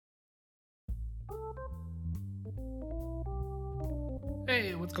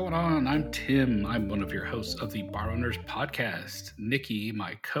Hey, what's going on? I'm Tim. I'm one of your hosts of the Bar Owners Podcast. Nikki,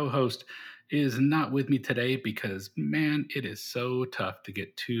 my co host, is not with me today because, man, it is so tough to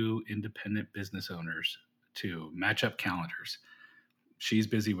get two independent business owners to match up calendars. She's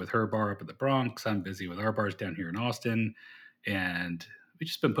busy with her bar up in the Bronx. I'm busy with our bars down here in Austin. And we've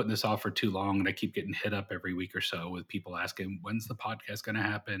just been putting this off for too long. And I keep getting hit up every week or so with people asking, when's the podcast going to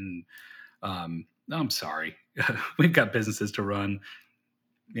happen? I'm sorry. We've got businesses to run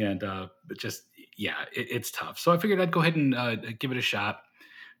and but just yeah, it's tough. So I figured I'd go ahead and give it a shot,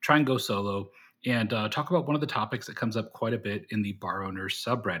 try and go solo, and talk about one of the topics that comes up quite a bit in the bar owners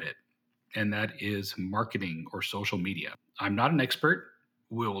subreddit, and that is marketing or social media. I'm not an expert.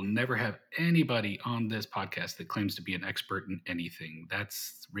 We'll never have anybody on this podcast that claims to be an expert in anything.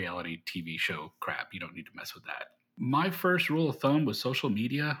 That's reality TV show crap. You don't need to mess with that. My first rule of thumb with social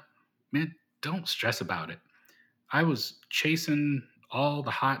media, man, don't stress about it. I was chasing all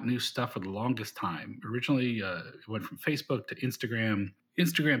the hot new stuff for the longest time. Originally, it went from Facebook to Instagram,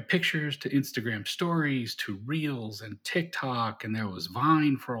 Instagram pictures to Instagram stories to Reels and TikTok, and there was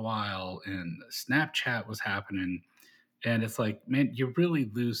Vine for a while, and Snapchat was happening. And it's like, man, you really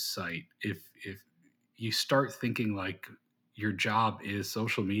lose sight if you start thinking like your job is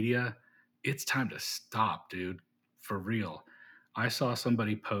social media. It's time to stop, dude. For real. I saw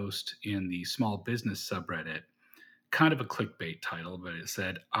somebody post in the small business subreddit kind of a clickbait title, but it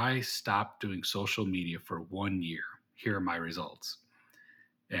said, I stopped doing social media for 1 year. Here are my results.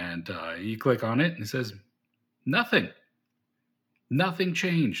 And you click on it and it says, nothing. Nothing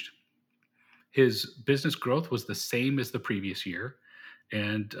changed. His business growth was the same as the previous year.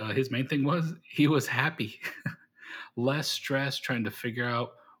 And his main thing was he was happy. Less stress trying to figure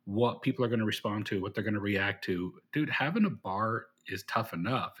out what people are going to respond to, what they're going to react to. Dude, having a bar is tough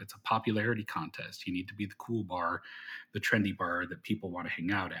enough. It's a popularity contest. You need to be the cool bar, the trendy bar that people want to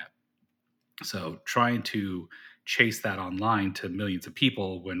hang out at. So trying to chase that online to millions of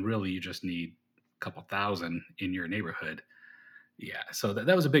people when really you just need a couple thousand in your neighborhood. Yeah. So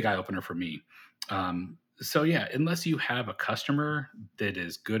that was a big eye opener for me. So yeah, unless you have a customer that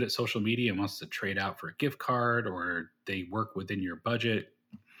is good at social media and wants to trade out for a gift card or they work within your budget,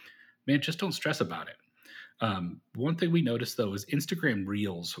 man, just don't stress about it. One thing we noticed though is Instagram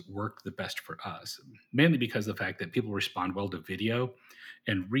Reels work the best for us, mainly because of the fact that people respond well to video,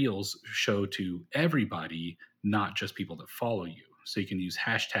 and Reels show to everybody, not just people that follow you. So you can use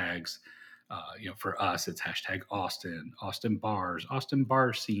hashtags. For us, it's hashtag Austin, Austin bars, Austin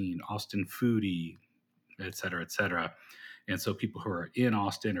bar scene, Austin foodie, et cetera, et cetera. And so people who are in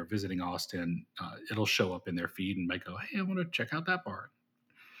Austin or visiting Austin, it'll show up in their feed and might go, hey, I want to check out that bar.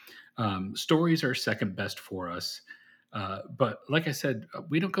 Stories are second best for us. But like I said,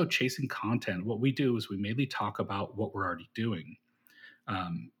 we don't go chasing content. What we do is we mainly talk about what we're already doing.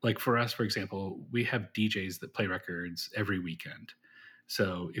 Like for us, for example, we have DJs that play records every weekend.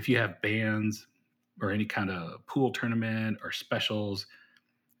 So if you have bands or any kind of pool tournament or specials,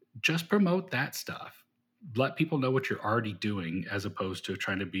 just promote that stuff. Let people know what you're already doing as opposed to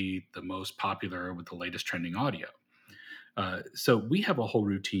trying to be the most popular with the latest trending audio. So we have a whole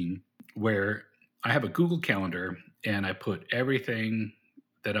routine where I have a Google Calendar and I put everything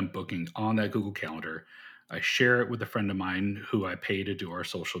that I'm booking on that Google Calendar. I share it with a friend of mine who I pay to do our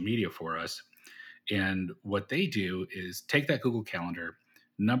social media for us. And what they do is take that Google Calendar,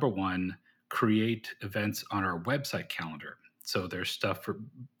 number one, create events on our website calendar. So there's stuff for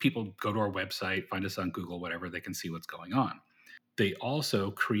people go to our website, find us on Google, whatever, they can see what's going on. They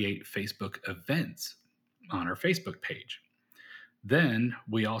also create Facebook events on our Facebook page. Then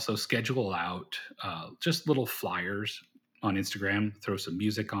we also schedule out just little flyers on Instagram, throw some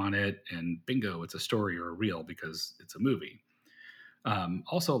music on it, and bingo, it's a story or a reel because it's a movie.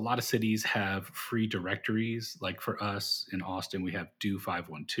 Also, a lot of cities have free directories. Like for us in Austin, we have Do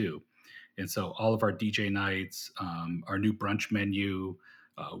 512. And so all of our DJ nights, our new brunch menu,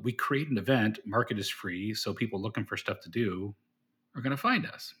 we create an event, market is free. So people looking for stuff to do are going to find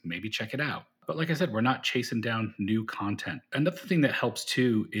us. Maybe check it out. But like I said, we're not chasing down new content. Another thing that helps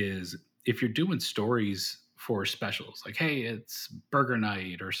too is if you're doing stories for specials, like, hey, it's burger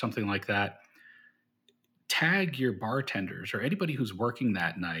night or something like that, tag your bartenders or anybody who's working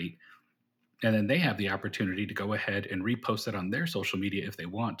that night. And then they have the opportunity to go ahead and repost it on their social media if they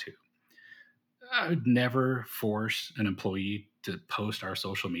want to. I would never force an employee to post our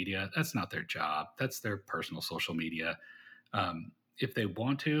social media. That's not their job. That's their personal social media. If they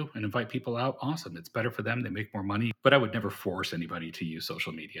want to and invite people out, awesome. It's better for them. They make more money. But I would never force anybody to use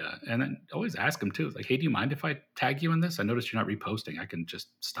social media. And then always ask them too, like, hey, do you mind if I tag you in this? I noticed you're not reposting. I can just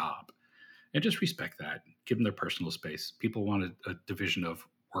stop. and just respect that. Give them their personal space. People want a division of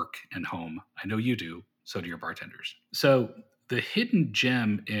work and home. I know you do. So do your bartenders. So the hidden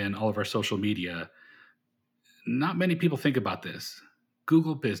gem in all of our social media, not many people think about this.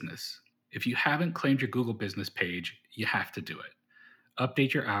 Google Business. If you haven't claimed your Google Business page, you have to do it.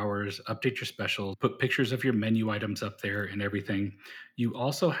 Update your hours, update your specials, put pictures of your menu items up there and everything. You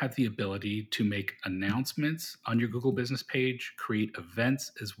also have the ability to make announcements on your Google Business page, create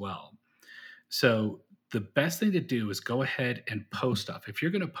events as well. So the best thing to do is go ahead and post stuff. If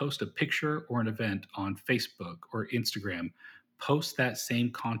you're going to post a picture or an event on Facebook or Instagram, post that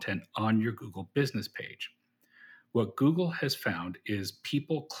same content on your Google Business page. What Google has found is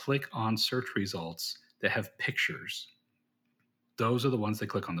people click on search results that have pictures. Those are the ones they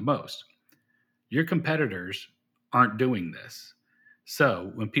click on the most. Your competitors aren't doing this.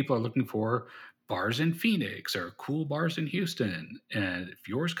 So when people are looking for bars in Phoenix or cool bars in Houston, and if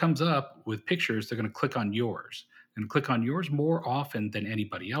yours comes up with pictures, they're going to click on yours and click on yours more often than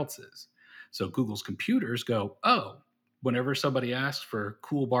anybody else's. So Google's computers go, oh, whenever somebody asks for a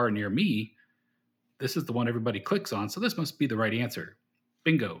cool bar near me, this is the one everybody clicks on. So this must be the right answer.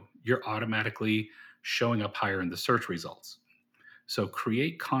 Bingo, you're automatically showing up higher in the search results. So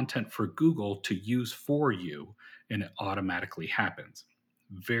create content for Google to use for you, and it automatically happens.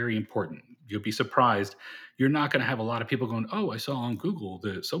 Very important. You'll be surprised. You're not going to have a lot of people going, oh, I saw on Google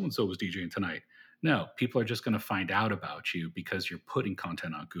that so-and-so was DJing tonight. No, people are just going to find out about you because you're putting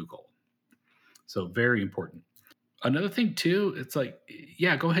content on Google. So very important. Another thing too, it's like,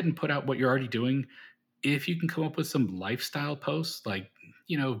 yeah, go ahead and put out what you're already doing. If you can come up with some lifestyle posts, like,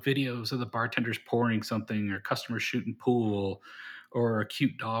 videos of the bartenders pouring something or customers shooting pool or a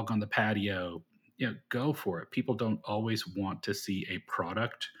cute dog on the patio, go for it. People don't always want to see a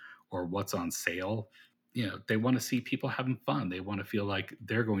product or what's on sale. They want to see people having fun. They want to feel like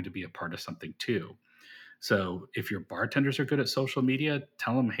they're going to be a part of something too. So if your bartenders are good at social media,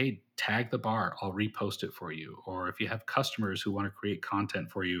 tell them, hey, tag the bar. I'll repost it for you. Or if you have customers who want to create content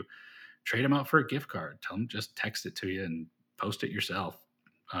for you, trade them out for a gift card. Tell them just text it to you and post it yourself.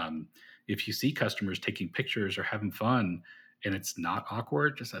 If you see customers taking pictures or having fun and it's not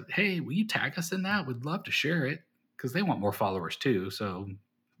awkward, just say, hey, will you tag us in that? We'd love to share it, because they want more followers too. So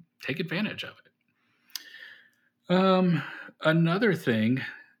take advantage of it. Another thing,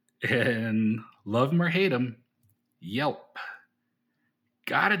 and love them or hate them, Yelp.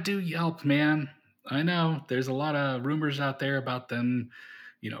 Gotta do Yelp, man. I know there's a lot of rumors out there about them,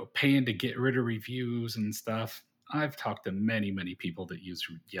 paying to get rid of reviews and stuff. I've talked to many, many people that use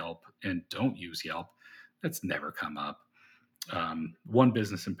Yelp and don't use Yelp. That's never come up. One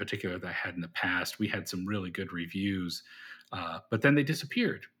business in particular that I had in the past, we had some really good reviews, but then they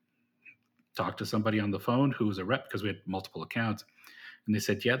disappeared. Talked to somebody on the phone who was a rep, because we had multiple accounts, and they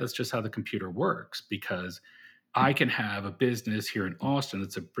said, yeah, that's just how the computer works, because I can have a business here in Austin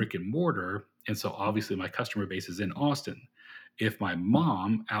that's a brick and mortar, and so obviously my customer base is in Austin. If my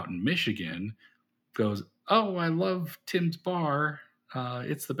mom out in Michigan goes, oh, I love Tim's bar,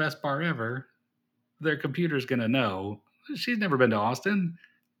 it's the best bar ever, their computer's going to know she's never been to Austin.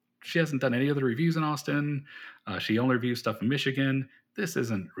 She hasn't done any other reviews in Austin. She only reviews stuff in Michigan. This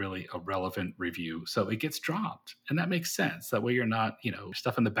isn't really a relevant review. So it gets dropped. And that makes sense. That way you're not,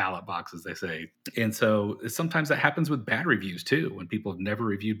 stuff in the ballot box, as they say. And so sometimes that happens with bad reviews too, when people have never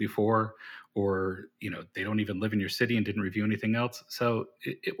reviewed before, or, they don't even live in your city and didn't review anything else. So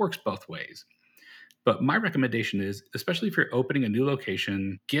it works both ways. But my recommendation is, especially if you're opening a new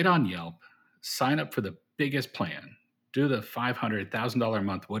location, get on Yelp, sign up for the biggest plan. Do the $500, $1,000 a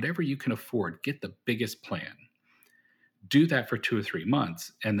month, whatever you can afford, get the biggest plan. Do that for 2 or 3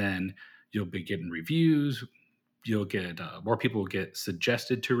 months, and then you'll be getting reviews. You'll get more people will get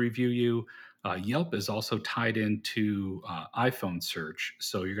suggested to review you. Yelp is also tied into iPhone search,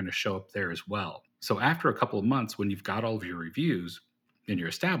 so you're going to show up there as well. So after a couple of months, when you've got all of your reviews and you're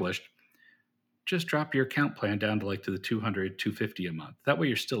established, just drop your account plan down to the $200, $250 a month. That way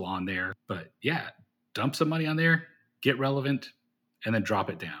you're still on there. But yeah, dump some money on there, get relevant, and then drop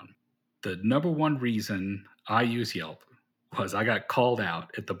it down. The number one reason I use Yelp was I got called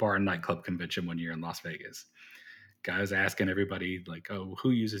out at the bar and nightclub convention one year in Las Vegas. Guy was asking everybody, oh,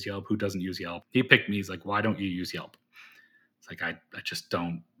 who uses Yelp? Who doesn't use Yelp? He picked me. He's like, why don't you use Yelp? It's like, I just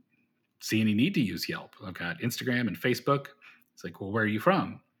don't see any need to use Yelp. I've got Instagram and Facebook. It's like, well, where are you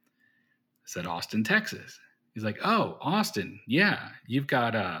from? I said, Austin, Texas. He's like, oh, Austin. Yeah, you've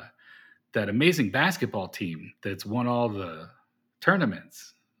got that amazing basketball team that's won all the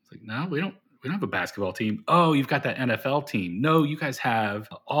tournaments. It's like, no, we don't have a basketball team. Oh, you've got that NFL team. No, you guys have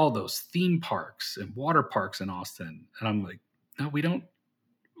all those theme parks and water parks in Austin. And I'm like, no, we don't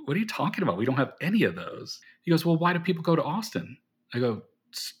what are you talking about? We don't have any of those. He goes, well, why do people go to Austin? I go,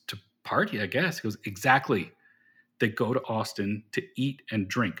 to party, I guess. He goes, exactly. They go to Austin to eat and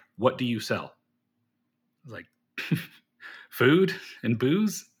drink. What do you sell? I was like, food and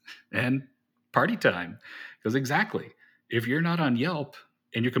booze and party time. He goes, exactly. If you're not on Yelp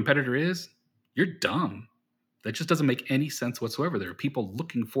and your competitor is, you're dumb. That just doesn't make any sense whatsoever. There are people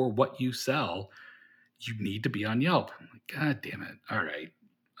looking for what you sell. You need to be on Yelp. I'm like, God damn it. All right,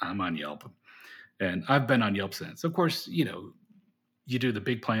 I'm on Yelp. And I've been on Yelp since. Of course, you do the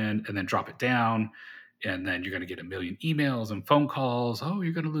big plan and then drop it down. And then you're going to get a million emails and phone calls. Oh,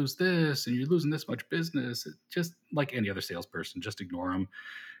 you're going to lose this and you're losing this much business. Just like any other salesperson, just ignore them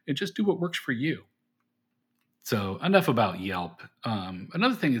and just do what works for you. So enough about Yelp.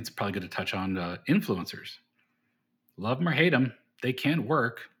 Another thing that's probably good to touch on, influencers. Love them or hate them, they can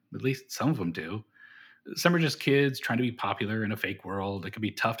work. At least some of them do. Some are just kids trying to be popular in a fake world. It can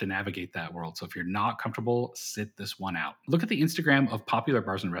be tough to navigate that world. So if you're not comfortable, sit this one out. Look at the Instagram of popular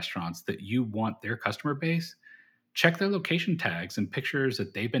bars and restaurants that you want their customer base. Check their location tags and pictures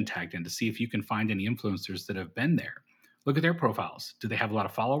that they've been tagged in to see if you can find any influencers that have been there. Look at their profiles. Do they have a lot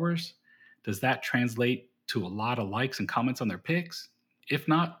of followers? Does that translate to a lot of likes and comments on their pics? If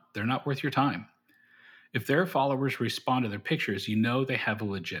not, they're not worth your time. If their followers respond to their pictures, you know they have a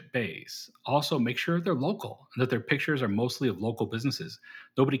legit base. Also, make sure they're local and that their pictures are mostly of local businesses.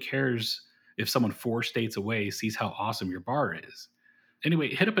 Nobody cares if someone 4 states away sees how awesome your bar is.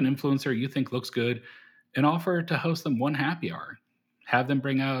 Anyway, hit up an influencer you think looks good and offer to host them one happy hour. Have them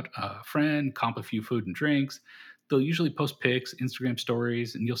bring out a friend, comp a few food and drinks. They'll usually post pics, Instagram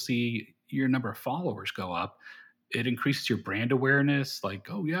stories, and you'll see your number of followers go up. It increases your brand awareness, like,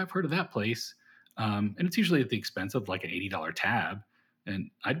 oh yeah, I've heard of that place. And it's usually at the expense of like an $80 tab. And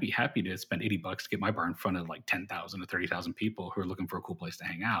I'd be happy to spend $80 to get my bar in front of like 10,000 or 30,000 people who are looking for a cool place to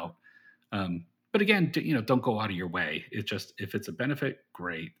hang out. But again, don't go out of your way. It's just, if it's a benefit,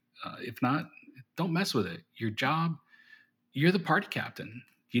 great. If not, don't mess with it. Your job, you're the party captain.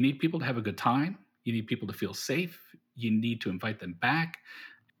 You need people to have a good time. You need people to feel safe. You need to invite them back.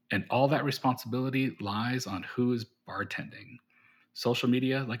 And all that responsibility lies on who is bartending. Social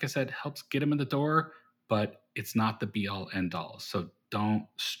media, like I said, helps get them in the door, but it's not the be-all, end-all. So don't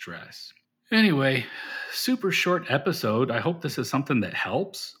stress. Anyway, super short episode. I hope this is something that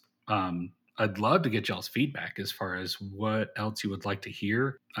helps. I'd love to get y'all's feedback as far as what else you would like to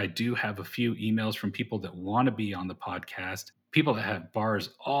hear. I do have a few emails from people that want to be on the podcast, people that have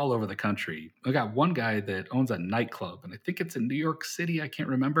bars all over the country. I got one guy that owns a nightclub, and I think it's in New York City. I can't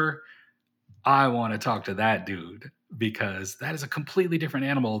remember. I want to talk to that dude because that is a completely different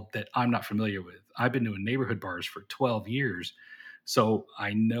animal that I'm not familiar with. I've been doing neighborhood bars for 12 years, so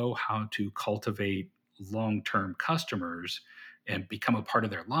I know how to cultivate long-term customers and become a part of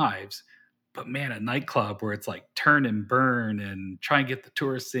their lives. But man, a nightclub where it's like turn and burn and try and get the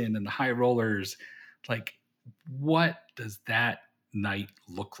tourists in and the high rollers, like what does that night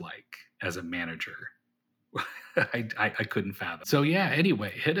look like as a manager? I couldn't fathom. So yeah,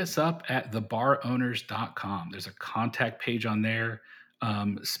 anyway, hit us up at thebarowners.com. There's a contact page on there.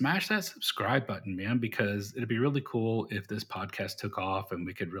 Smash that subscribe button, man, because it'd be really cool if this podcast took off and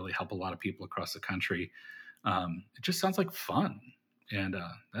we could really help a lot of people across the country. It just sounds like fun. And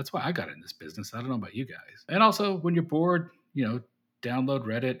that's why I got in this business. I don't know about you guys. And also, when you're bored, download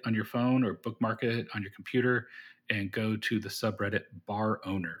Reddit on your phone or bookmark it on your computer and go to the subreddit Bar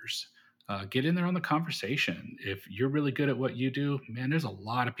Owners. Get in there on the conversation. If you're really good at what you do, man, there's a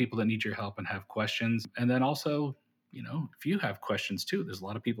lot of people that need your help and have questions. And then also, if you have questions too, there's a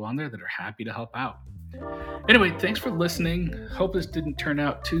lot of people on there that are happy to help out. Anyway, thanks for listening. Hope this didn't turn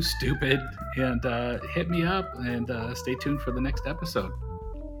out too stupid. And hit me up and stay tuned for the next episode.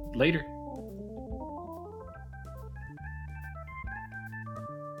 Later.